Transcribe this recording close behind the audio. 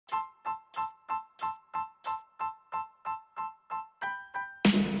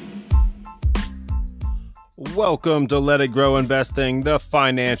Welcome to Let It Grow Investing, the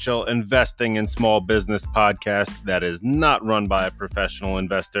financial investing in small business podcast that is not run by a professional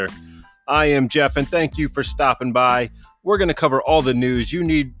investor. I am Jeff, and thank you for stopping by. We're going to cover all the news you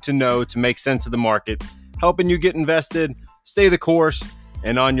need to know to make sense of the market, helping you get invested, stay the course,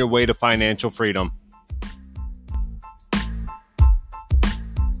 and on your way to financial freedom.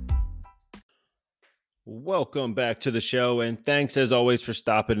 Welcome back to the show, and thanks as always for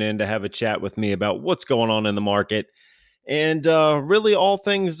stopping in to have a chat with me about what's going on in the market and really all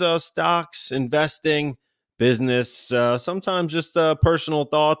things stocks, investing, business, sometimes just personal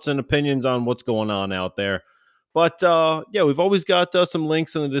thoughts and opinions on what's going on out there. But yeah, we've always got some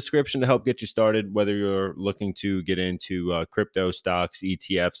links in the description to help get you started, whether you're looking to get into crypto stocks,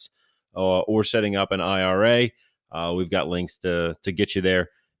 ETFs, or setting up an IRA. We've got links to get you there.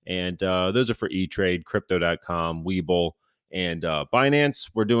 And those are for E-Trade, Crypto.com, Webull, and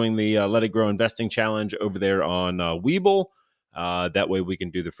Binance. We're doing the Let It Grow Investing Challenge over there on Webull. That way we can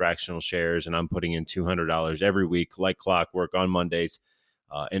do the fractional shares, and I'm putting in $200 every week, like clockwork, on Mondays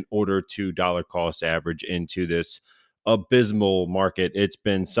in order to dollar cost average into this abysmal market. It's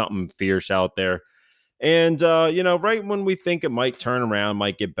been something fierce out there. And, right when we think it might turn around,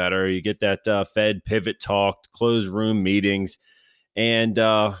 might get better, you get that Fed pivot talk, closed room meetings. And,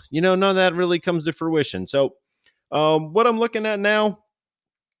 none of that really comes to fruition. So what I'm looking at now,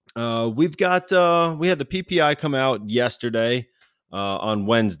 we had the PPI come out yesterday on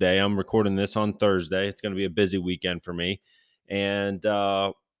Wednesday. I'm recording this on Thursday. It's going to be a busy weekend for me. And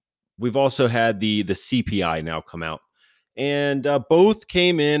we've also had the CPI now come out. And both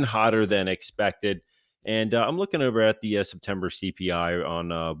came in hotter than expected. And I'm looking over at the September CPI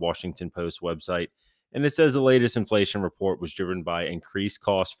on Washington Post website. And it says the latest inflation report was driven by increased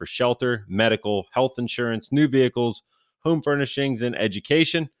costs for shelter, medical, health insurance, new vehicles, home furnishings, and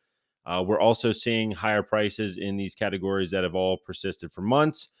education. We're also seeing higher prices in these categories that have all persisted for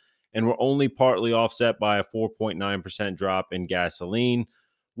months. And we're only partly offset by a 4.9% drop in gasoline,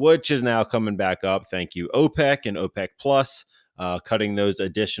 which is now coming back up. Thank you, OPEC and OPEC Plus, cutting those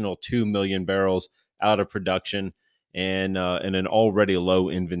additional 2 million barrels out of production and in an already low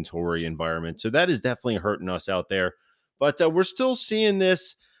inventory environment. So that is definitely hurting us out there. But we're still seeing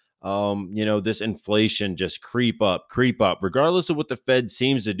this, this inflation just creep up, regardless of what the Fed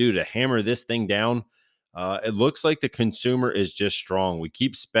seems to do to hammer this thing down. It looks like the consumer is just strong. We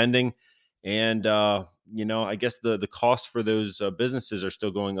keep spending. And, I guess the costs for those businesses are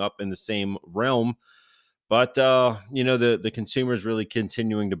still going up in the same realm. But, the consumer is really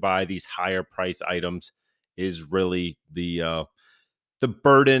continuing to buy these higher price items is really the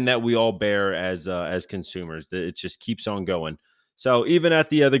burden that we all bear as consumers. It just keeps on going. So even at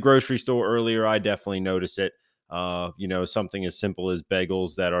the grocery store earlier, I definitely notice it. Something as simple as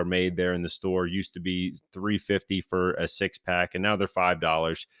bagels that are made there in the store used to be $3.50 for a 6-pack, and now they're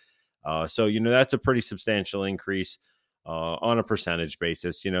 $5. So that's a pretty substantial increase on a percentage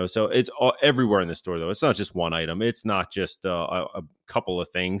basis. So it's everywhere in the store, though. It's not just one item. It's not just a couple of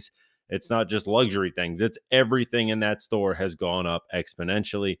things. It's not just luxury things. It's everything in that store has gone up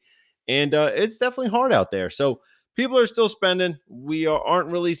exponentially. And it's definitely hard out there. So people are still spending. We aren't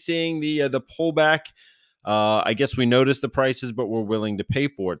really seeing the pullback. I guess we notice the prices, but we're willing to pay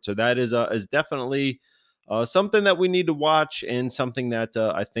for it. So that is definitely something that we need to watch, and something that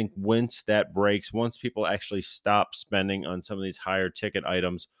I think once that breaks, once people actually stop spending on some of these higher ticket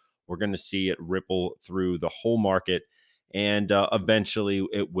items, we're going to see it ripple through the whole market. And eventually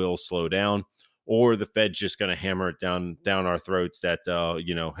it will slow down, or the Fed's just going to hammer it down our throats that,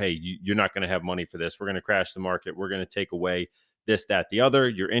 hey, you're not going to have money for this. We're going to crash the market. We're going to take away this, that, the other,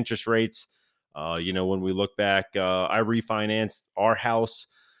 your interest rates. When we look back, I refinanced our house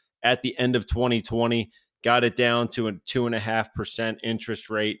at the end of 2020, got it down to a 2.5% interest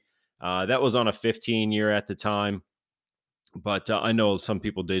rate. That was on a 15-year at the time. But I know some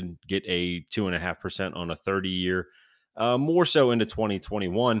people did get a 2.5% on a 30-year. More so into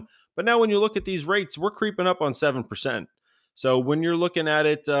 2021. But now when you look at these rates, we're creeping up on 7%. So when you're looking at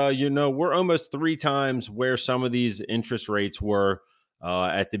it, we're almost 3 times where some of these interest rates were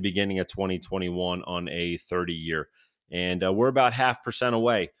at the beginning of 2021 on a 30-year. And we're about 0.5%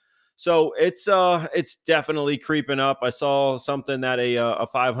 away. So it's definitely creeping up. I saw something that a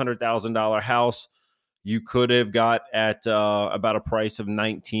 $500,000 house you could have got at about a price of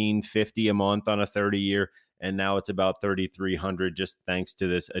 $1,950 a month on a 30-year. And now it's about $3,300 just thanks to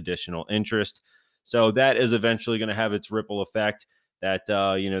this additional interest. So that is eventually going to have its ripple effect that,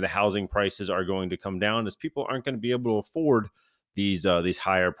 the housing prices are going to come down as people aren't going to be able to afford these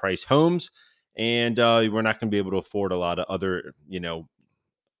higher price homes. And we're not going to be able to afford a lot of other,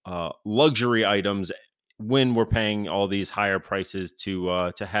 luxury items when we're paying all these higher prices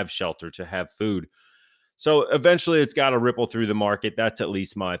to have shelter, to have food. So eventually it's got to ripple through the market. That's at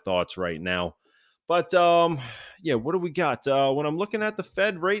least my thoughts right now. But yeah, what do we got? When I'm looking at the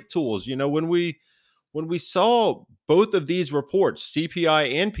Fed rate tools, when we saw both of these reports,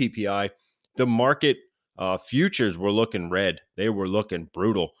 CPI and PPI, the market futures were looking red. They were looking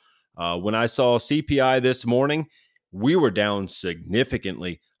brutal. When I saw CPI this morning, we were down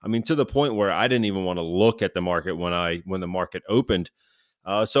significantly. I mean, to the point where I didn't even want to look at the market when the market opened.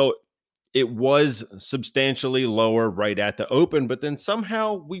 So it was substantially lower right at the open, but then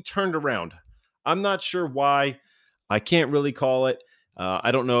somehow we turned around. I'm not sure why. I can't really call it.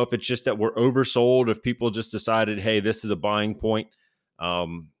 I don't know if it's just that we're oversold, if people just decided, hey, this is a buying point.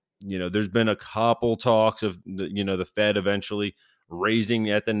 There's been a couple talks of the Fed eventually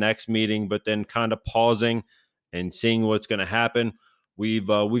raising at the next meeting, but then kind of pausing and seeing what's going to happen.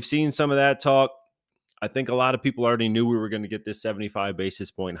 We've seen some of that talk. I think a lot of people already knew we were going to get this 75 basis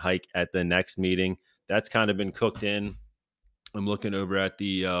point hike at the next meeting. That's kind of been cooked in. I'm looking over at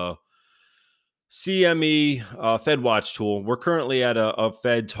the CME FedWatch tool. We're currently at a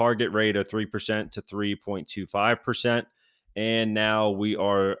Fed target rate of 3% to 3.25%. And now we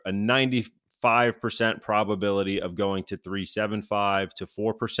are a 95% probability of going to 3.75 to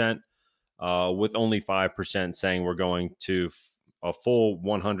 4%, with only 5% saying we're going to a full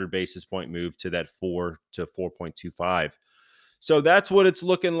 100 basis point move to that 4 to 4.25. So that's what it's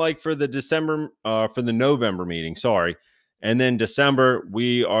looking like for the November meeting. Sorry. And then December,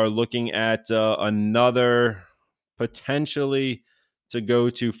 we are looking at another potentially to go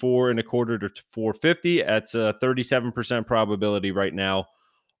to 4.25 to 450. That's a 37% probability right now,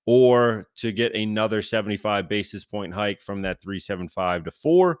 or to get another 75 basis point hike from that 3.75 to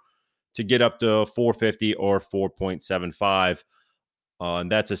 4 to get up to 450 or 4.75.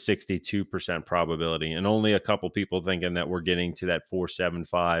 And that's a 62% probability, and only a couple people thinking that we're getting to that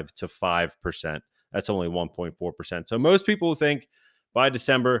 4.75 to 5%. That's only 1.4%. So most people think by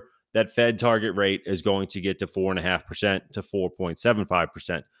December that Fed target rate is going to get to 4.5% to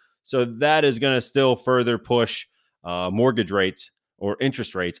 4.75%. So that is going to still further push mortgage rates or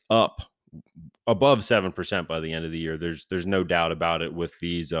interest rates up above 7% by the end of the year. There's no doubt about it with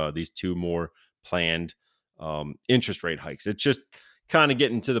these two more planned interest rate hikes. It's just kind of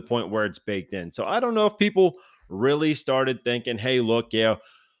getting to the point where it's baked in. So I don't know if people really started thinking, hey, look, yeah,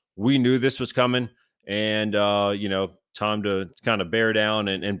 we knew this was coming, and time to kind of bear down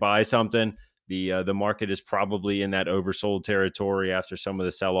and buy something. The market is probably in that oversold territory after some of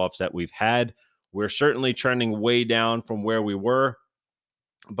the sell-offs that we've had. We're certainly trending way down from where we were,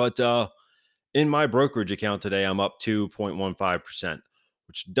 but in my brokerage account today, I'm up 2.15%,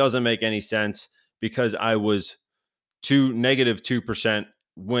 which doesn't make any sense because I was to negative 2%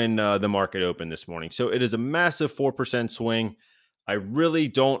 when the market opened this morning. So it is a massive 4% swing. I really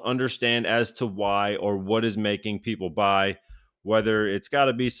don't understand as to why or what is making people buy, whether it's got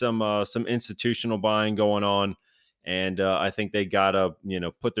to be some institutional buying going on. And I think they got to,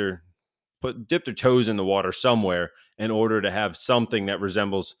 dip their toes in the water somewhere in order to have something that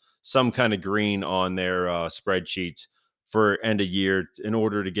resembles some kind of green on their spreadsheets for end of year, in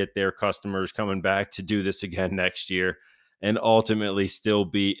order to get their customers coming back to do this again next year and ultimately still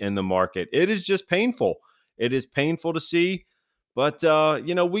be in the market. It is just painful. It is painful to see, but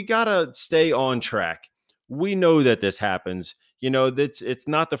we got to stay on track. We know that this happens. It's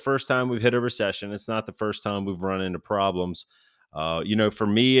not the first time we've hit a recession. It's not the first time we've run into problems. For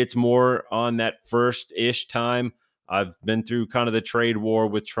me, it's more on that first-ish time. I've been through kind of the trade war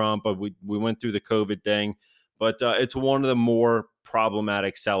with Trump. We went through the COVID thing. But it's one of the more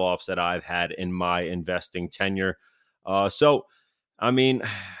problematic sell-offs that I've had in my investing tenure. So, I mean,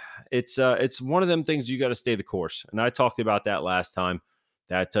 it's one of them things you got to stay the course. And I talked about that last time,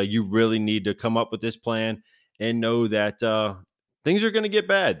 that you really need to come up with this plan and know that things are going to get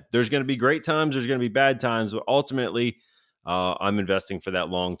bad. There's going to be great times. There's going to be bad times. But ultimately, I'm investing for that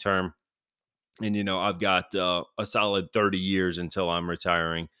long term. And, I've got a solid 30 years until I'm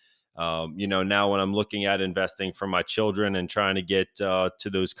retiring. Now when I'm looking at investing for my children and trying to get to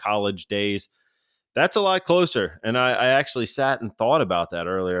those college days, that's a lot closer. And I actually sat and thought about that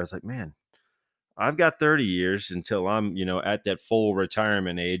earlier. I was like, man, I've got 30 years until I'm, at that full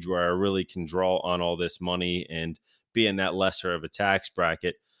retirement age where I really can draw on all this money and be in that lesser of a tax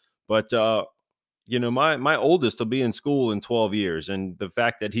bracket. But, my oldest will be in school in 12 years. And the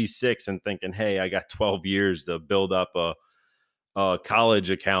fact that he's 6 and thinking, hey, I got 12 years to build up a college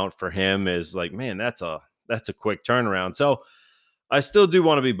account for him is like, man, that's a quick turnaround. So I still do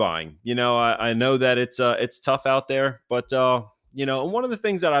want to be buying. I know that it's tough out there, but and one of the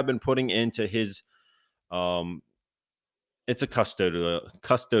things that I've been putting into his Um, it's a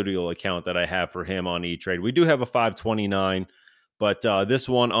custodial account that I have for him on E-Trade. We do have a 529, but this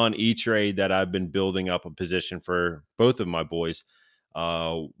one on E-Trade that I've been building up a position for both of my boys.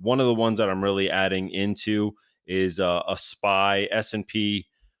 One of the ones that I'm really adding into is a SPY S&P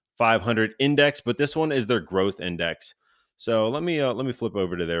 500 index, but this one is their growth index. So let me flip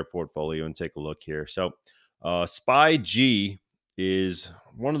over to their portfolio and take a look here. So SPY G is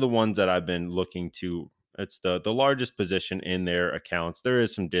one of the ones that I've been looking to. It's the largest position in their accounts. There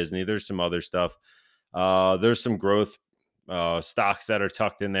is some Disney. There's some other stuff. There's some growth stocks that are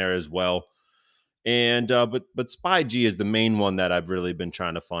tucked in there as well. And but SPY G is the main one that I've really been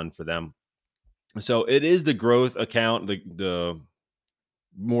trying to fund for them. So it is the growth account, the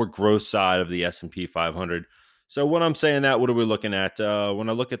more growth side of the S&P 500. So when I'm saying that, what are we looking at? When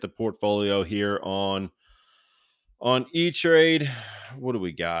I look at the portfolio here on E-Trade, what do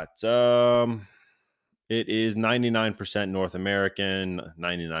we got? It is 99% North American,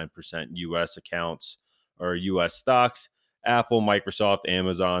 99% US accounts or US stocks. Apple, Microsoft,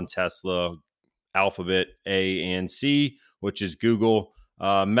 Amazon, Tesla, Alphabet, A and C, which is Google,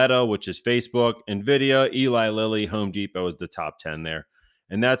 Meta, which is Facebook, Nvidia, Eli Lilly, Home Depot is the top 10 there.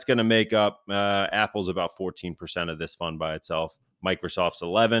 And that's going to make up Apple's about 14% of this fund by itself. Microsoft's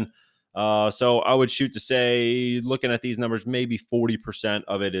 11. So I would shoot to say, looking at these numbers, maybe 40%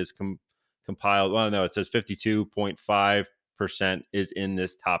 of it is compiled. Well, no, it says 52.5% is in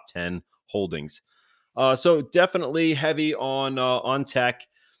this top 10 holdings. So definitely heavy on tech.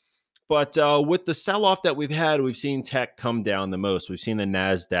 But with the sell-off that we've had, we've seen tech come down the most. We've seen the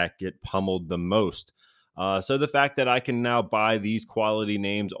NASDAQ get pummeled the most. So the fact that I can now buy these quality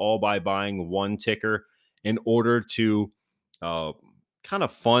names all by buying one ticker in order to kind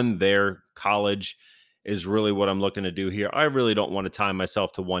of fund their college is really what I'm looking to do here. I really don't want to tie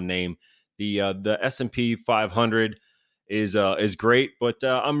myself to one name. The S&P 500 is great, but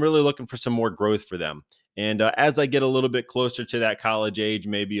I'm really looking for some more growth for them. And as I get a little bit closer to that college age,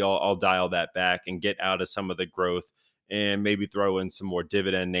 maybe I'll dial that back and get out of some of the growth and maybe throw in some more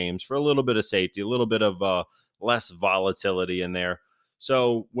dividend names for a little bit of safety, a little bit of less volatility in there.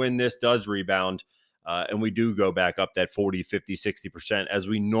 So when this does rebound and we do go back up that 40, 50, 60%, as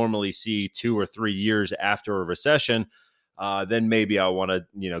we normally see 2 or 3 years after a recession, then maybe I want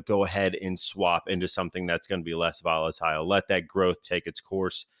to, go ahead and swap into something that's going to be less volatile, let that growth take its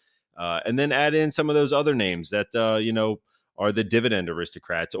course. And then add in some of those other names that, are the dividend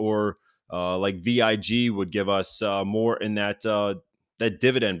aristocrats, or like VIG would give us more in that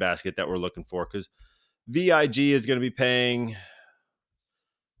dividend basket that we're looking for. Because VIG is going to be paying,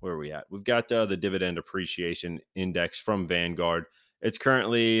 where are we at? We've got the dividend appreciation index from Vanguard. It's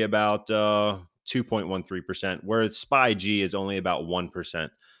currently about 2.13%, whereas SPY G is only about 1%.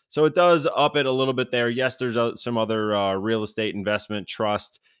 So it does up it a little bit there. Yes, there's some other real estate investment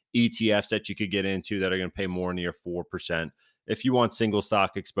trust ETFs that you could get into that are going to pay more near 4%. If you want single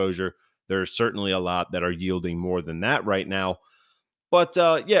stock exposure, there's certainly a lot that are yielding more than that right now. But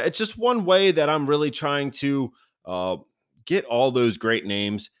yeah, it's just one way that I'm really trying to get all those great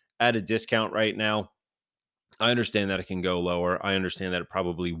names at a discount right now. I understand that it can go lower. I understand that it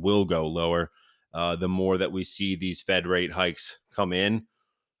probably will go lower the more that we see these Fed rate hikes come in.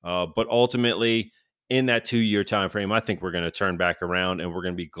 But ultimately, in that 2-year time frame, I think we're going to turn back around and we're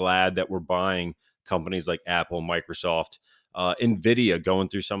going to be glad that we're buying companies like Apple, Microsoft, Nvidia going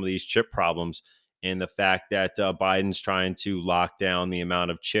through some of these chip problems, and the fact that Biden's trying to lock down the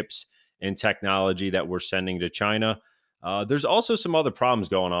amount of chips and technology that we're sending to China. There's also some other problems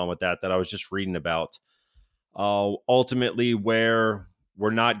going on with that I was just reading about. Ultimately, where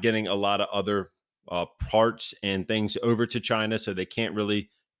we're not getting a lot of other parts and things over to China, so they can't really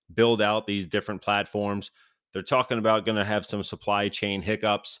build out these different platforms. They're talking about going to have some supply chain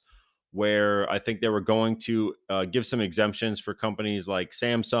hiccups where I think they were going to give some exemptions for companies like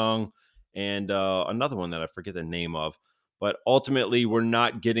Samsung and another one that I forget the name of. But ultimately, we're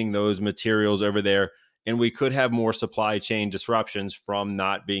not getting those materials over there, and we could have more supply chain disruptions from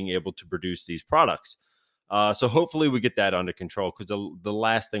not being able to produce these products. So hopefully we get that under control, because the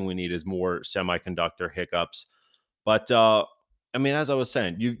last thing we need is more semiconductor hiccups. But as I was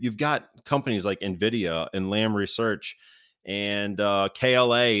saying, you've got companies like Nvidia and Lam Research and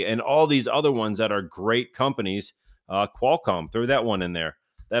KLA and all these other ones that are great companies. Qualcomm, throw that one in there,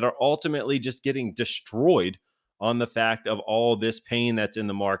 that are ultimately just getting destroyed on the fact of all this pain that's in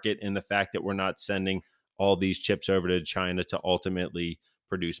the market and the fact that we're not sending all these chips over to China to ultimately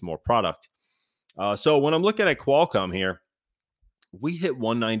produce more product. So when I'm looking at Qualcomm here, we hit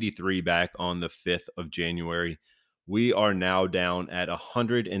 193 back on the 5th of January. We are now down at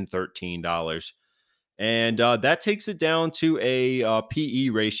 $113. And that takes it down to a PE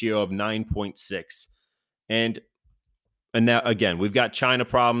ratio of 9.6. And now, again, we've got China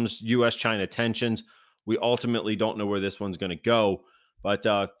problems, US China tensions. We ultimately don't know where this one's going to go. But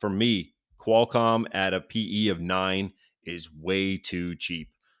for me, Qualcomm at a PE of 9 is way too cheap.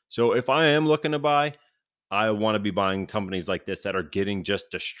 So if I am looking to buy, I want to be buying companies like this that are getting just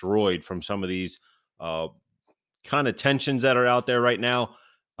destroyed from some of these uh, kind of tensions that are out there right now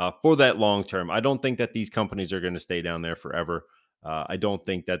for that long term. I don't think that these companies are going to stay down there forever. I don't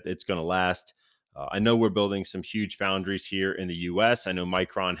think that it's going to last. I know we're building some huge foundries here in the US. I know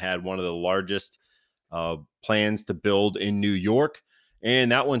Micron had one of the largest plans to build in New York,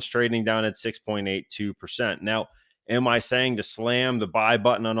 and that one's trading down at 6.82%. Now, am I saying to slam the buy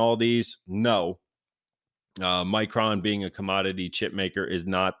button on all these? No. Micron, being a commodity chip maker, is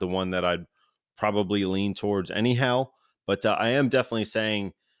not the one that I'd probably lean towards anyhow. But I am definitely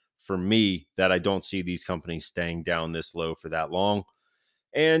saying for me that I don't see these companies staying down this low for that long.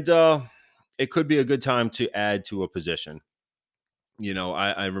 And it could be a good time to add to a position. You know,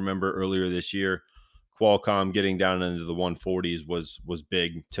 I remember earlier this year, Qualcomm getting down into the 140s was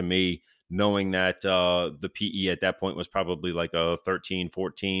big to me, knowing that the PE at that point was probably like a 13,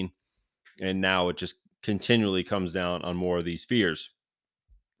 14. And now it just continually comes down on more of these fears.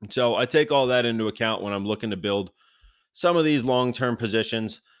 So I take all that into account when I'm looking to build some of these long-term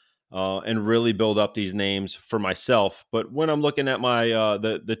positions and really build up these names for myself. But when I'm looking at my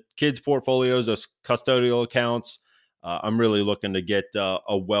the kids' portfolios, those custodial accounts, I'm really looking to get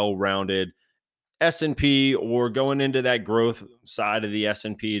a well-rounded S&P, or going into that growth side of the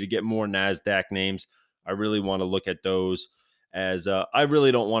S&P to get more NASDAQ names. I really want to look at those, as I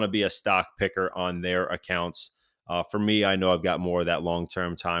really don't want to be a stock picker on their accounts. For me, I know I've got more of that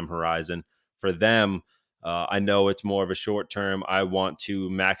long-term time horizon. For them, I know it's more of a short term. I want to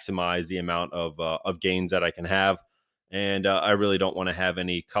maximize the amount of gains that I can have. And I really don't want to have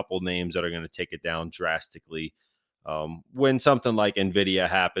any couple names that are going to take it down drastically. When something like Nvidia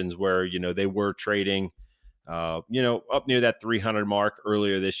happens, where they were trading up near that 300 mark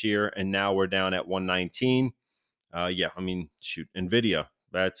earlier this year, and now we're down at 119. Yeah, I mean, shoot, Nvidia,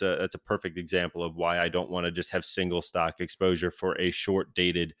 that's a perfect example of why I don't want to just have single stock exposure for a short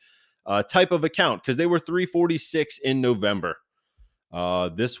dated type of account, because they were 346 in November.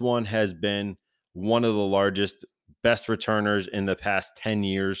 This one has been one of the largest, best returners in the past 10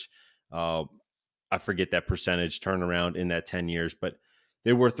 years. I forget that percentage turnaround in that 10 years, but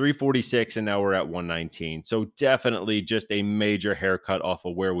they were 346 and now we're at 119. So definitely just a major haircut off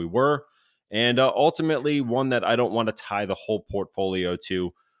of where we were. And ultimately one that I don't want to tie the whole portfolio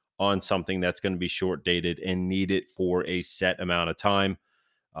to on something that's going to be short dated and need it for a set amount of time.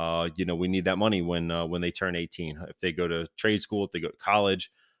 We need that money when they turn 18, if they go to trade school, if they go to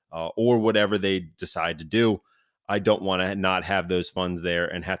college, or whatever they decide to do. I don't want to not have those funds there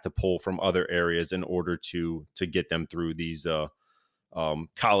and have to pull from other areas in order to get them through these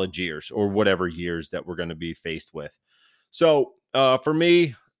college years or whatever years that we're going to be faced with. So for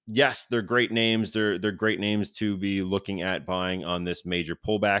me, yes, they're great names. They're great names to be looking at buying on this major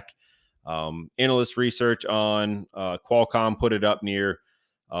pullback. Analyst research on Qualcomm put it up near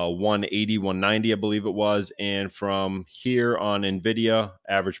 180, 190, I believe it was. And from here on Nvidia,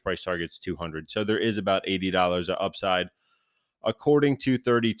 average price target's 200. So there is about $80 of upside, according to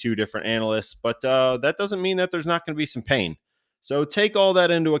 32 different analysts. But that doesn't mean that there's not going to be some pain. So take all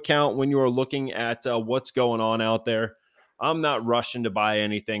that into account when you are looking at what's going on out there. I'm not rushing to buy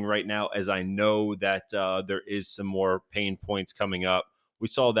anything right now, as I know that there is some more pain points coming up. We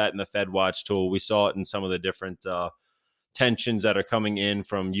saw that in the FedWatch tool. We saw it in some of the different tensions that are coming in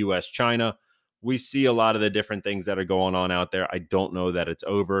from US China. We see a lot of the different things that are going on out there. I don't know that it's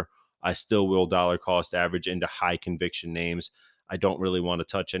over. I still will dollar cost average into high conviction names. I don't really want to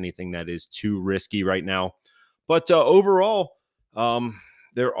touch anything that is too risky right now. But overall,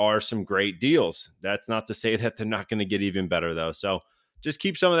 there are some great deals. That's not to say that they're not going to get even better, though. So just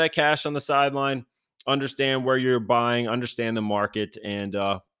keep some of that cash on the sideline, understand where you're buying, understand the market, and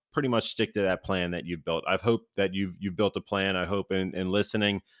pretty much stick to that plan that you've built. I've hoped that you've built a plan. I hope in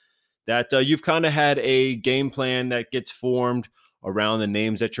listening that you've kind of had a game plan that gets formed around the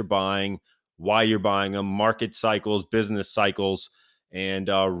names that you're buying, why you're buying them, market cycles, business cycles, and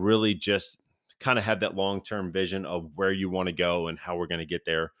really just kind of have that long-term vision of where you want to go and how we're going to get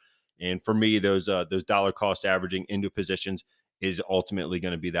there. And for me, those dollar cost averaging into positions is ultimately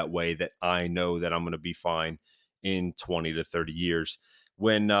going to be that way that I know that I'm going to be fine in 20 to 30 years.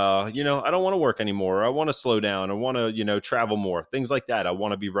 When, I don't want to work anymore. I want to slow down. I want to, travel more, things like that. I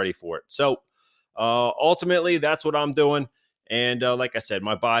want to be ready for it. So ultimately, that's what I'm doing. And like I said,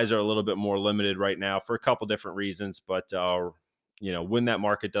 my buys are a little bit more limited right now for a couple different reasons. But when that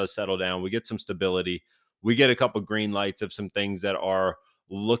market does settle down, we get some stability. We get a couple green lights of some things that are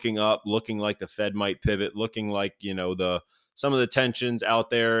looking up, looking like the Fed might pivot, looking like the some of the tensions out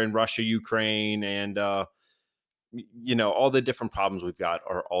there in Russia, Ukraine, and all the different problems we've got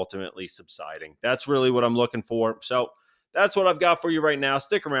are ultimately subsiding. That's really what I'm looking for. So that's what I've got for you right now.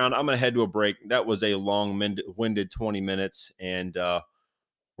 Stick around. I'm going to head to a break. That was a long-winded 20 minutes, and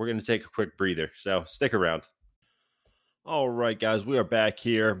we're going to take a quick breather. So stick around. All right, guys, we are back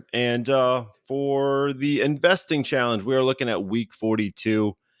here. And for the investing challenge, we are looking at week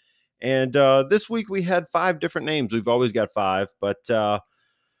 42. And this week we had 5 different names. We've always got 5, but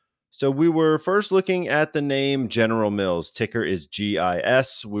so we were first looking at the name General Mills. Ticker is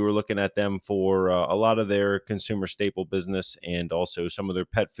GIS. We were looking at them for a lot of their consumer staple business and also some of their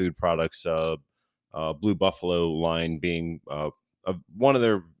pet food products. Blue Buffalo line being one of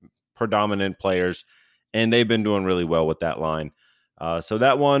their predominant players, and they've been doing really well with that line. So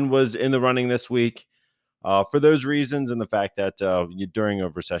that one was in the running this week. For those reasons and the fact that during a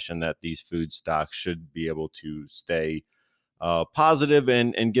recession that these food stocks should be able to stay positive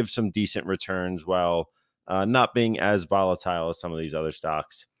and give some decent returns while not being as volatile as some of these other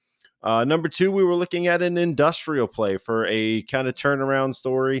stocks. Number 2, we were looking at an industrial play for a kind of turnaround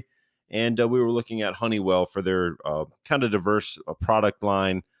story. And we were looking at Honeywell for their kind of diverse product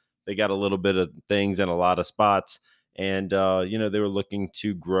line. They got a little bit of things in a lot of spots. And, they were looking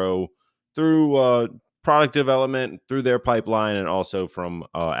to grow through product development, through their pipeline, and also from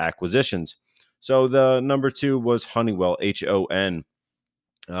acquisitions. So the number 2 was Honeywell, HON.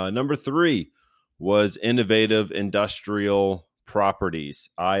 Number 3 was Innovative Industrial Properties,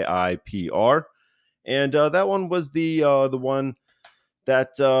 IIPR. And that one was the one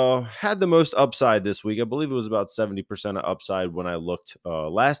that had the most upside this week. I believe it was about 70% of upside when I looked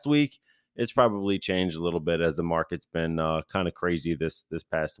last week. It's probably changed a little bit as the market's been kind of crazy this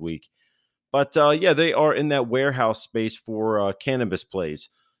past week. But they are in that warehouse space for cannabis plays.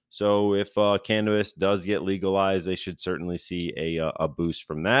 So if cannabis does get legalized, they should certainly see a boost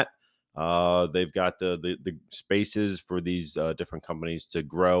from that. They've got the spaces for these different companies to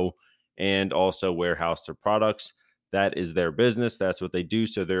grow and also warehouse their products. That is their business. That's what they do.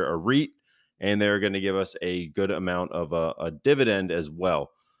 So they're a REIT, and they're going to give us a good amount of a dividend as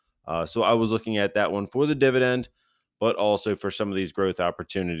well. So I was looking at that one for the dividend, but also for some of these growth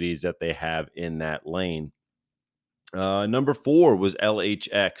opportunities that they have in that lane. Number 4 was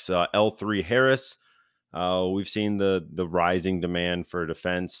LHX, L3 Harris. We've seen the rising demand for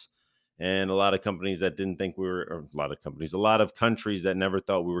defense, and a lot of companies that didn't think a lot of countries that never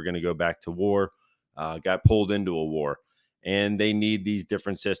thought we were going to go back to war got pulled into a war, and they need these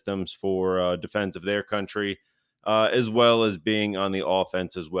different systems for defense of their country, as well as being on the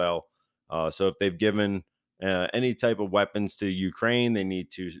offense as well. So if they've given any type of weapons to Ukraine, they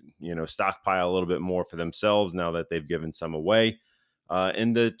need to, stockpile a little bit more for themselves now that they've given some away.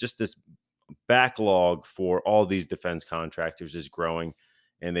 And this backlog for all these defense contractors is growing,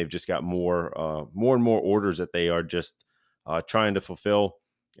 and they've just got more and more orders that they are just trying to fulfill.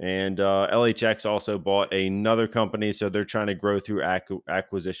 And LHX also bought another company, so they're trying to grow through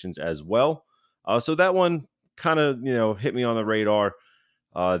acquisitions as well. So that one kind of, hit me on the radar.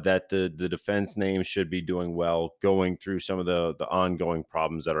 That the defense names should be doing well, going through some of the ongoing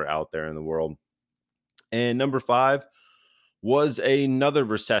problems that are out there in the world. And number 5 was another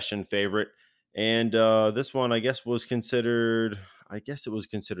recession favorite, and this one, I guess it was considered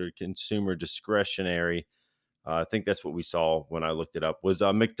consumer discretionary. I think that's what we saw when I looked it up. Was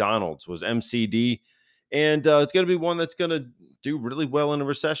McDonald's, was MCD, and it's going to be one that's going to do really well in a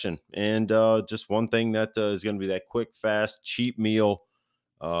recession. And just one thing that is going to be that quick, fast, cheap meal.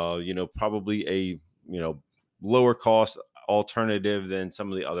 Probably a lower cost alternative than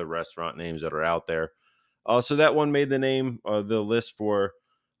some of the other restaurant names that are out there. So that one made the list for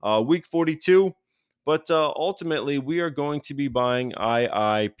week 42. But ultimately, we are going to be buying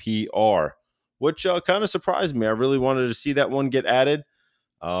IIPR, which kind of surprised me. I really wanted to see that one get added.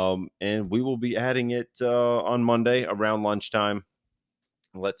 And we will be adding it on Monday around lunchtime.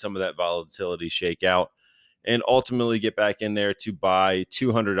 Let some of that volatility shake out, and ultimately get back in there to buy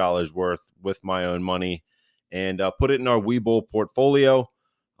 $200 worth with my own money and put it in our Webull portfolio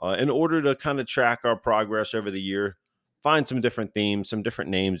in order to kind of track our progress over the year, find some different themes, some different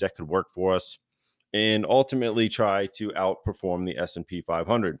names that could work for us, and ultimately try to outperform the S&P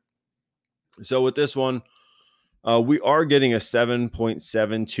 500. So with this one, we are getting a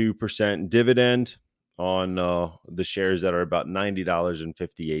 7.72% dividend on the shares that are about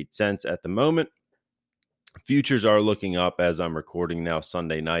 $90.58 at the moment. Futures are looking up as I'm recording now,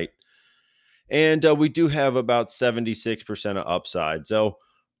 Sunday night. And we do have about 76% of upside. So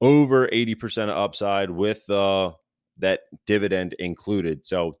over 80% of upside with that dividend included.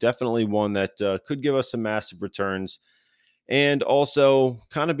 So definitely one that could give us some massive returns and also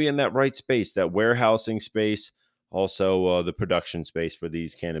kind of be in that right space, that warehousing space, also the production space for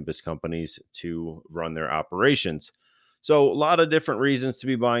these cannabis companies to run their operations. So a lot of different reasons to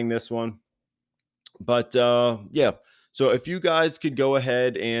be buying this one. But yeah, so if you guys could go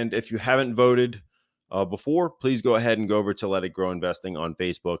ahead and if you haven't voted before, please go ahead and go over to Let It Grow Investing on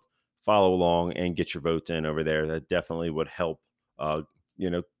Facebook, follow along, and get your votes in over there. That definitely would help, uh,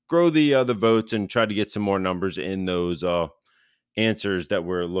 grow the votes and try to get some more numbers in those answers that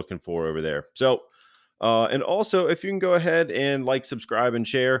we're looking for over there. So, and also if you can go ahead and like, subscribe, and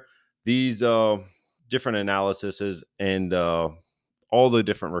share these different analyses and all the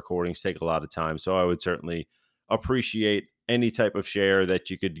different recordings take a lot of time. So I would certainly appreciate any type of share that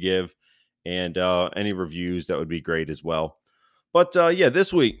you could give and any reviews that would be great as well. But yeah,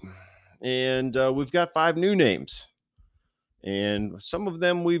 this week, and we've got 5 new names. And some of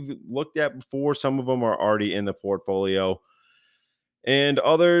them we've looked at before, some of them are already in the portfolio. And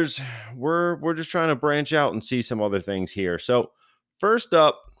others, we're just trying to branch out and see some other things here. So first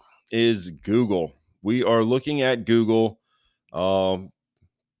up is Google. We are looking at Google.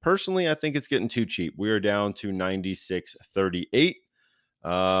 Personally, I think it's getting too cheap. We are down to 96.38.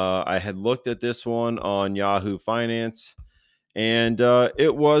 I had looked at this one on Yahoo Finance, and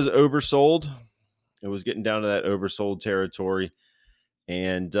it was oversold. It was getting down to that oversold territory,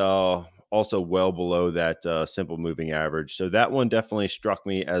 and also well below that simple moving average. So that one definitely struck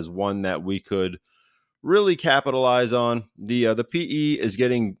me as one that we could really capitalize on. The PE is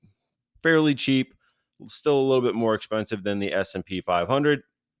getting fairly cheap, still a little bit more expensive than the S&P 500.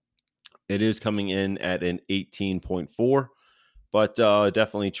 It is coming in at an 18.4, but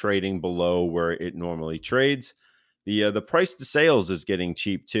definitely trading below where it normally trades. The price to sales is getting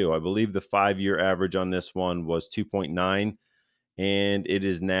cheap too. I believe the 5-year average on this one was 2.9, and it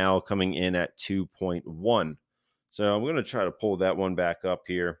is now coming in at 2.1. So I'm going to try to pull that one back up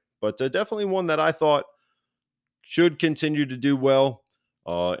here, but definitely one that I thought should continue to do well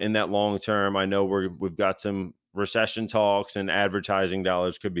in that long term. I know we've got some recession talks and advertising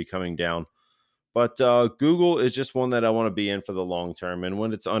dollars could be coming down. But Google is just one that I want to be in for the long term. And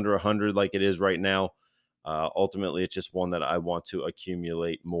when it's under 100 like it is right now, ultimately it's just one that I want to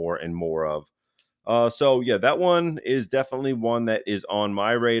accumulate more and more of. So yeah, that one is definitely one that is on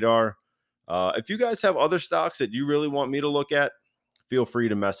my radar. If you guys have other stocks that you really want me to look at, feel free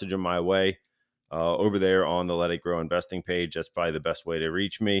to message them my way over there on the Let It Grow Investing page. That's probably the best way to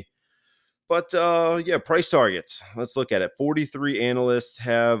reach me. But yeah, price targets. Let's look at it. 43 analysts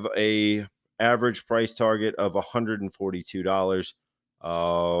have a average price target of $142.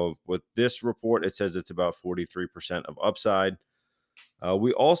 With this report, it says it's about 43% of upside.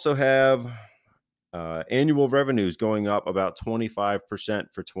 We also have annual revenues going up about 25%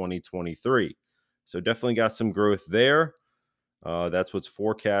 for 2023. So definitely got some growth there. That's what's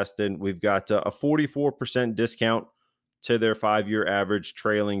forecasted. We've got a 44% discount to their 5-year average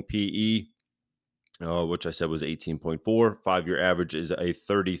trailing PE, which I said was 18.4. 5-year average is a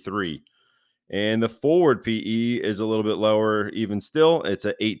 33. And the forward PE is a little bit lower, even still. It's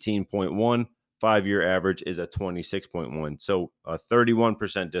a 18.1. 5-year average is a 26.1. So a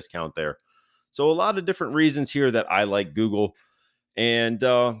 31% discount there. So a lot of different reasons here that I like Google. And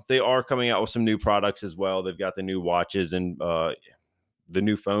they are coming out with some new products as well. They've got the new watches and the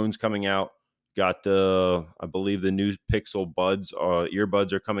new phones coming out. Got I believe the new Pixel Buds,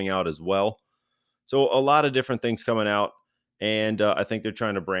 earbuds are coming out as well. So a lot of different things coming out. And I think they're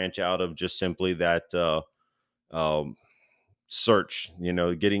trying to branch out of just simply that search,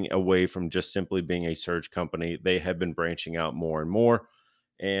 getting away from just simply being a search company. They have been branching out more and more.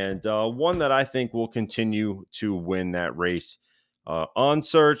 And one that I think will continue to win that race on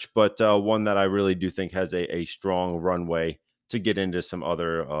search, but one that I really do think has a strong runway to get into some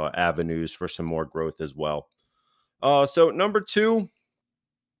other avenues for some more growth as well. So number 2,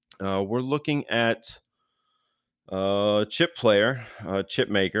 we're looking at chip player, chip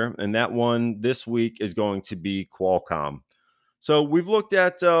maker, and that one this week is going to be Qualcomm. So we've looked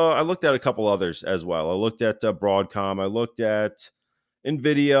at, I looked at a couple others as well. I looked at Broadcom. I looked at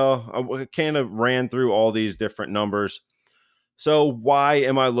NVIDIA. I kind of ran through all these different numbers. So why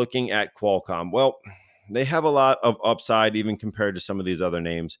am I looking at Qualcomm? Well, they have a lot of upside even compared to some of these other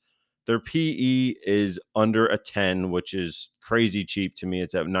names. Their PE is under a 10, which is crazy cheap to me.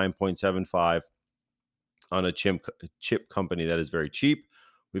 It's at 9.75 on a chip company that is very cheap.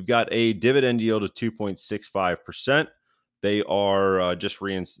 We've got a dividend yield of 2.65%. They are just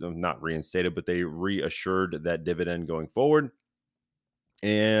not reinstated, but they reassured that dividend going forward.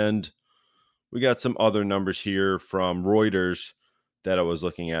 And we got some other numbers here from Reuters that I was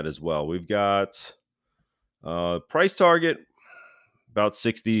looking at as well. We've got price target, about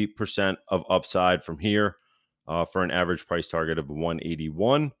 60% of upside from here for an average price target of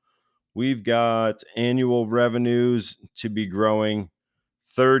 181. We've got annual revenues to be growing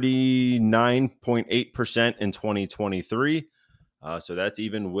 39.8% in 2023. So that's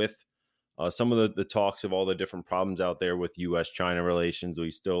even with some of the talks of all the different problems out there with U.S.-China relations.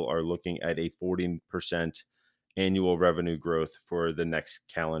 We still are looking at a 14% annual revenue growth for the next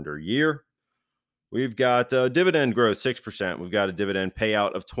calendar year. We've got dividend growth, 6%. We've got a dividend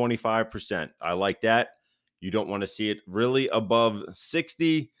payout of 25%. I like that. You don't want to see it really above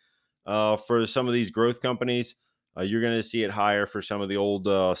 60 for some of these growth companies. You're going to see it higher for some of the old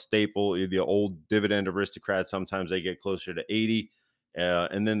the old dividend aristocrats. Sometimes they get closer to 80.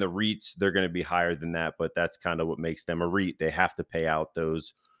 And then the REITs, they're going to be higher than that, but that's kind of what makes them a REIT. They have to pay out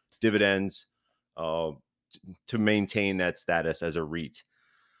those dividends to maintain that status as a REIT.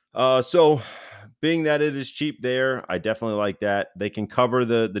 So being that it is cheap there, I definitely like that. They can cover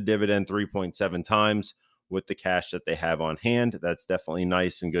the dividend 3.7 times with the cash that they have on hand. That's definitely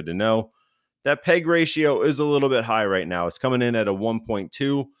nice and good to know. That PEG ratio is a little bit high right now. It's coming in at a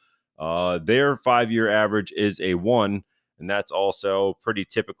 1.2. Their 5-year average is a 1, and that's also pretty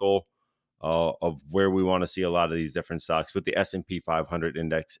typical of where we want to see a lot of these different stocks. But the S&P 500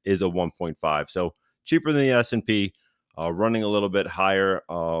 index is a 1.5, so cheaper than the S&P, running a little bit higher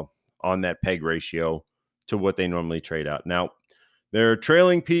on that PEG ratio to what they normally trade at. Now, their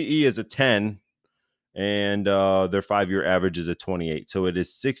trailing PE is a 10, and their 5-year average is a 28. So it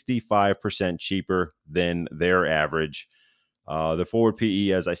is 65% cheaper than their average. The forward PE,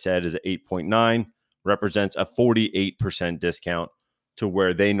 as I said, is 8.9, represents a 48% discount to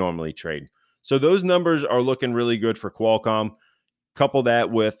where they normally trade. So those numbers are looking really good for Qualcomm. Couple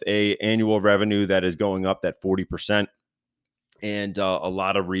that with a annual revenue that is going up that 40%, and a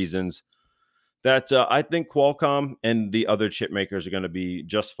lot of reasons that I think Qualcomm and the other chip makers are going to be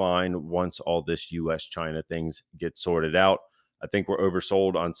just fine once all this U.S.-China things get sorted out. I think we're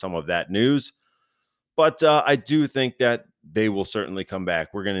oversold on some of that news, but I do think that they will certainly come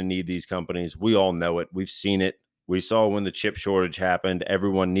back. We're going to need these companies. We all know it. We've seen it. We saw when the chip shortage happened,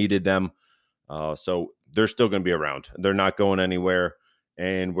 everyone needed them. So they're still going to be around. They're not going anywhere.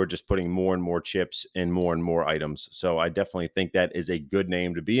 And we're just putting more and more chips in more and more items. So I definitely think that is a good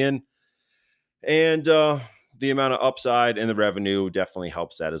name to be in. And the amount of upside and the revenue definitely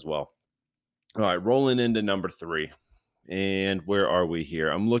helps that as well. All right, rolling into number 3. And where are we here?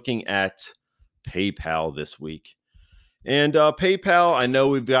 I'm looking at PayPal this week. And PayPal, I know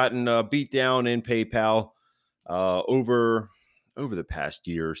we've gotten beat down in PayPal over the past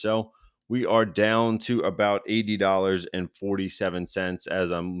year or so. We are down to about $80.47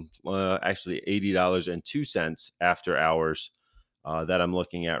 as I'm actually $80.02 after hours that I'm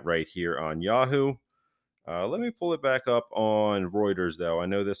looking at right here on Yahoo. Let me pull it back up on Reuters, though. I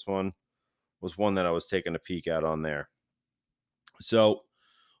know this one was one that I was taking a peek at on there. So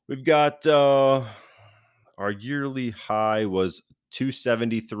we've got our yearly high was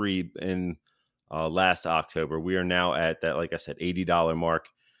 273 in last October. We are now at that, like I said, $80 mark.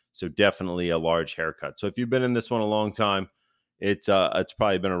 So definitely a large haircut. So if you've been in this one a long time, it's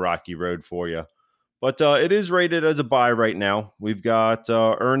probably been a rocky road for you. But it is rated as a buy right now. We've got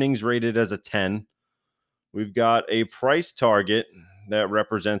earnings rated as a 10. We've got a price target that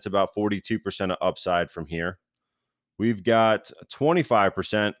represents about 42% of upside from here. We've got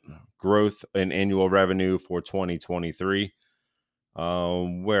 25% growth in annual revenue for 2023.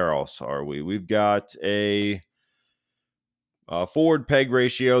 Where else are we? We've got a forward PEG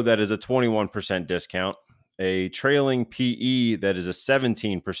ratio that is a 21% discount, a trailing PE that is a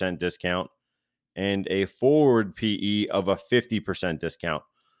 17% discount, and a forward PE of a 50% discount.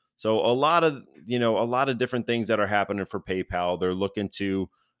 So a lot of different things that are happening for PayPal. They're looking to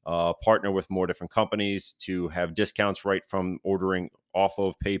partner with more different companies to have discounts right from ordering off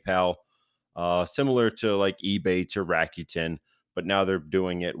of PayPal, similar to like eBay to Rakuten. But now they're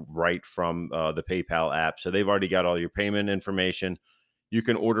doing it right from the PayPal app. So they've already got all your payment information. You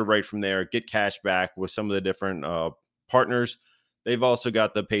can order right from there, get cash back with some of the different partners. They've also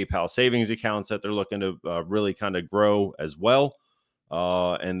got the PayPal savings accounts that they're looking to really kind of grow as well.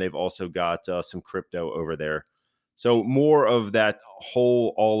 And they've also got some crypto over there. So more of that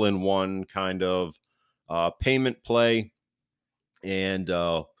whole all-in-one kind of payment play, and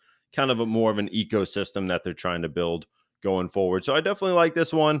kind of more of an ecosystem that they're trying to build going forward. So I definitely like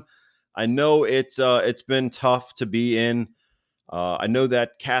this one. I know it's been tough to be in. I know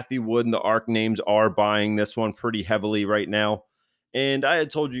that Kathy Wood and the ARC names are buying this one pretty heavily right now. And I had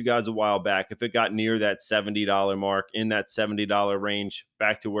told you guys a while back, if it got near that $70 mark, in that $70 range,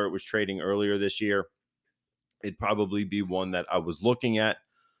 back to where it was trading earlier this year, it'd probably be one that I was looking at.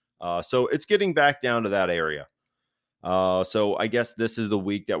 So it's getting back down to that area. So I guess this is the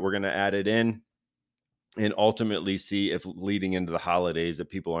week that we're going to add it in and ultimately see if leading into the holidays that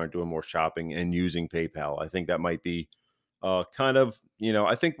people aren't doing more shopping and using PayPal. I think that might be kind of,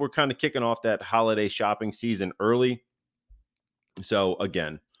 I think we're kind of kicking off that holiday shopping season early. So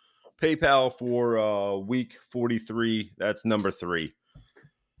again, PayPal for week 43, that's number 3.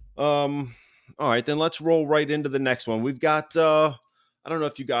 All right, then let's roll right into the next one. We've got I don't know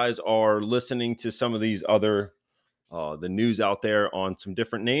if you guys are listening to some of these other the news out there on some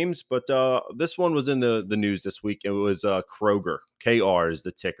different names, but this one was in the news this week. It was Kroger. KR is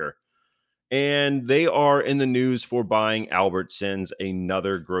the ticker. And they are in the news for buying Albertsons,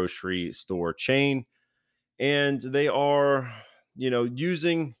 another grocery store chain. And they are,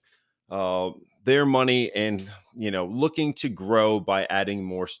 using their money and, looking to grow by adding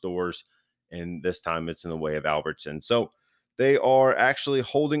more stores. And this time it's in the way of Albertsons. So they are actually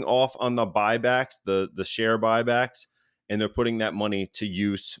holding off on the buybacks, the share buybacks, and they're putting that money to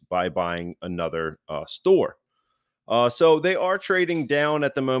use by buying another store. So they are trading down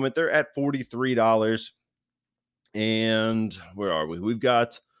at the moment. They're at $43. And where are we? We've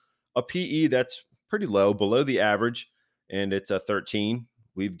got a PE that's pretty low, below the average, and it's a 13.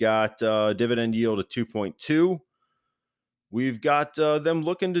 We've got a dividend yield of 2.2. We've got them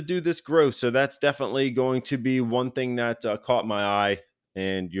looking to do this growth. So that's definitely going to be one thing that caught my eye.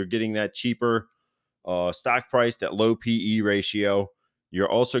 And you're getting that cheaper stock price, that low PE ratio.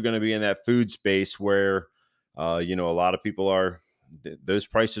 You're also going to be in that food space where, a lot of people those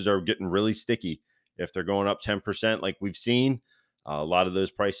prices are getting really sticky. If they're going up 10%, like we've seen, a lot of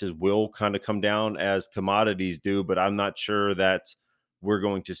those prices will kind of come down as commodities do, but I'm not sure that we're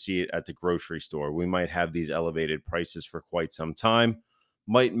going to see it at the grocery store. We might have these elevated prices for quite some time,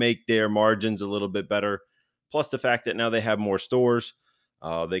 might make their margins a little bit better. Plus the fact that now they have more stores,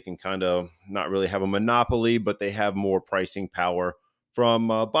 they can kind of not really have a monopoly, but they have more pricing power from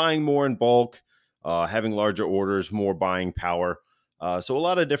buying more in bulk, having larger orders, more buying power. So a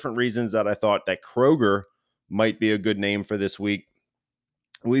lot of different reasons that I thought that Kroger might be a good name for this week.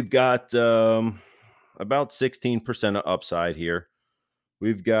 We've got about 16% of upside here.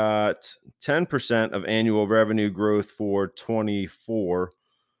 We've got 10% of annual revenue growth for 24,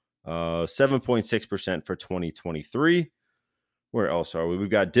 7.6% for 2023. Where else are we? We've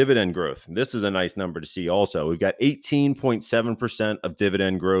got dividend growth. This is a nice number to see also. We've got 18.7% of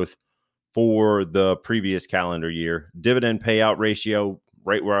dividend growth for the previous calendar year. Dividend payout ratio,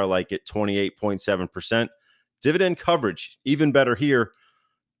 right where I like it, 28.7%. Dividend coverage, even better here,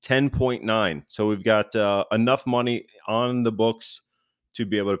 10.9. So we've got enough money on the books to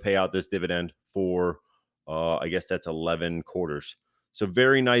be able to pay out this dividend for, I guess that's 11 quarters. So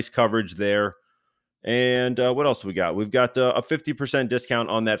very nice coverage there. And what else we got? We've got a 50% discount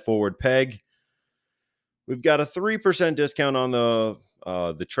on that forward peg. We've got a 3% discount on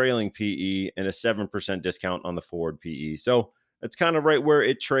the trailing PE and a 7% discount on the forward PE. So it's kind of right where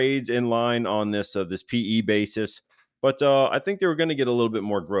it trades in line on this PE basis. But I think they were going to get a little bit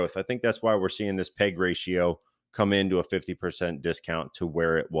more growth. I think that's why we're seeing this peg ratio come into a 50% discount to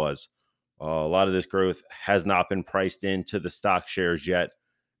where it was. A lot of this growth has not been priced into the stock shares yet.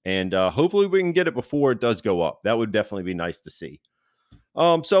 And hopefully we can get it before it does go up. That would definitely be nice to see.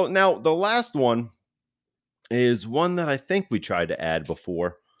 So now the last one is one that I think we tried to add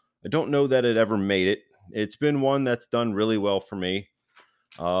before. I don't know that it ever made it. It's been one that's done really well for me.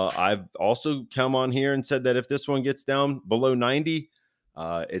 I've also come on here and said that if this one gets down below 90,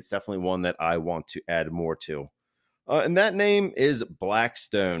 it's definitely one that I want to add more to. And that name is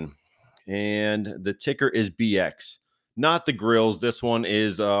Blackstone. And the ticker is BX. Not the grills. This one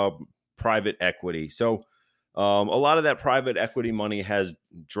is private equity. So a lot of that private equity money has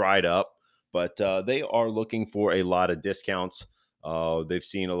dried up, but they are looking for a lot of discounts. They've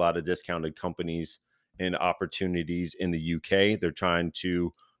seen a lot of discounted companies and opportunities in the UK. They're trying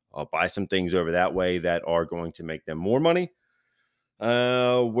to buy some things over that way that are going to make them more money.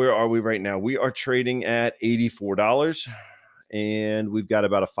 Where are we right now? We are trading at $84, and we've got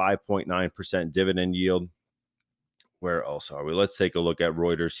about a 5.9% dividend yield. Where else are we? Let's take a look at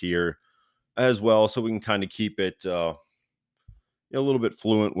Reuters here as well, so we can kind of keep it a little bit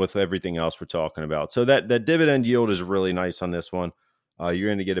fluent with everything else we're talking about. So that dividend yield is really nice on this one. You're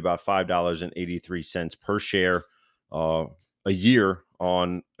going to get about $5.83 per share. a year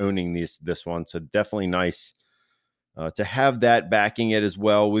on owning this one. So definitely nice to have that backing it as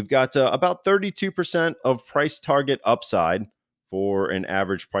well. We've got about 32% of price target upside for an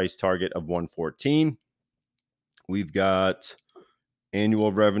average price target of 114. We've got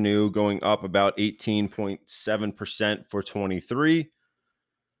annual revenue going up about 18.7% for 23.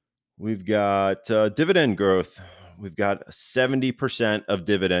 We've got dividend growth. We've got 70% of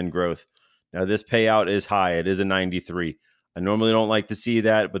dividend growth. Now, this payout is high. It is a 93. I normally don't like to see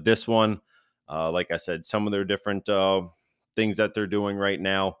that, but this one, like I said, some of their different things that they're doing right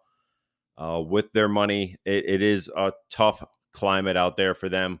now with their money, it is a tough climate out there for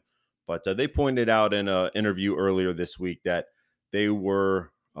them. But they pointed out in an interview earlier this week that they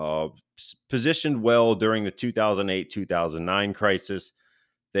were positioned well during the 2008-2009 crisis.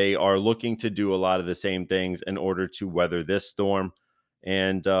 They are looking to do a lot of the same things in order to weather this storm.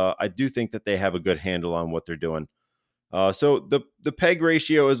 And I do think that they have a good handle on what they're doing. So the PEG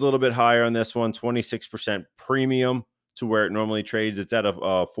ratio is a little bit higher on this one, 26% premium to where it normally trades. It's at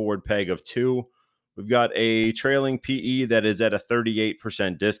a forward PEG of 2. We've got a trailing PE that is at a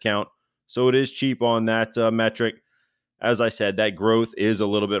 38% discount. So it is cheap on that metric. As I said, that growth is a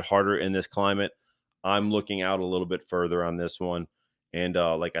little bit harder in this climate. I'm looking out a little bit further on this one. And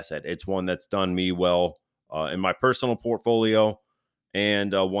like I said, it's one that's done me well in my personal portfolio,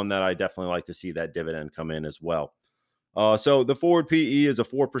 and one that I definitely like to see that dividend come in as well. So the forward PE is a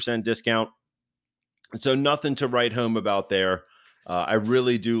 4% discount. So nothing to write home about there. I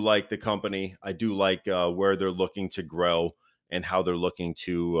really do like the company. I do like where they're looking to grow and how they're looking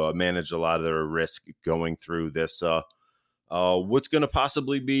to manage a lot of their risk going through this what's going to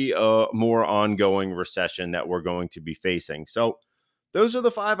possibly be a more ongoing recession that we're going to be facing. So those are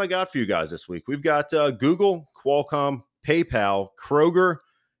the 5 I got for you guys this week. We've got Google, Qualcomm, PayPal, Kroger,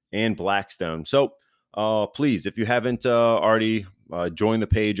 and Blackstone. So please, if you haven't already joined the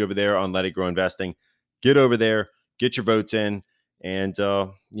page over there on Let It Grow Investing, get over there, get your votes in, and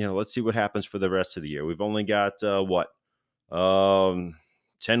let's see what happens for the rest of the year. We've only got 10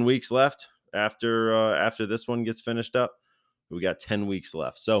 weeks left after this one gets finished up. We got 10 weeks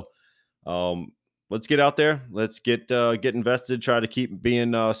left. So let's get out there. Let's get invested. Try to keep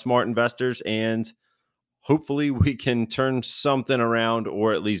being smart investors, and hopefully we can turn something around,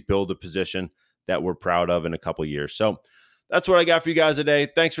 or at least build a position that we're proud of in a couple of years. So that's what I got for you guys today.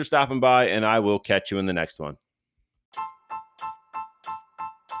 Thanks for stopping by, and I will catch you in the next one.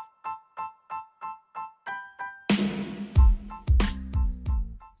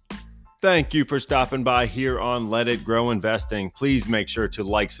 Thank you for stopping by here on Let It Grow Investing. Please make sure to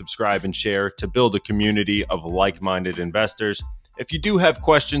like, subscribe, and share to build a community of like-minded investors. If you do have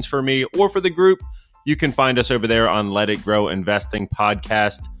questions for me or for the group, you can find us over there on Let It Grow Investing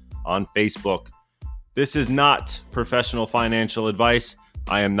Podcast on Facebook. This is not professional financial advice.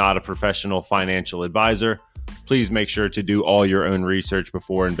 I am not a professional financial advisor. Please make sure to do all your own research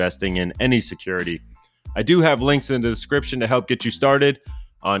before investing in any security. I do have links in the description to help get you started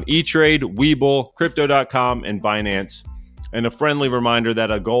on E-Trade, Webull, Crypto.com, and Binance. And a friendly reminder that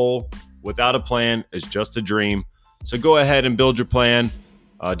a goal without a plan is just a dream. So go ahead and build your plan,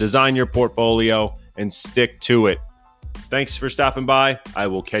 design your portfolio, and stick to it. Thanks for stopping by. I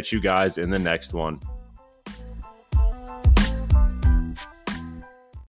will catch you guys in the next one.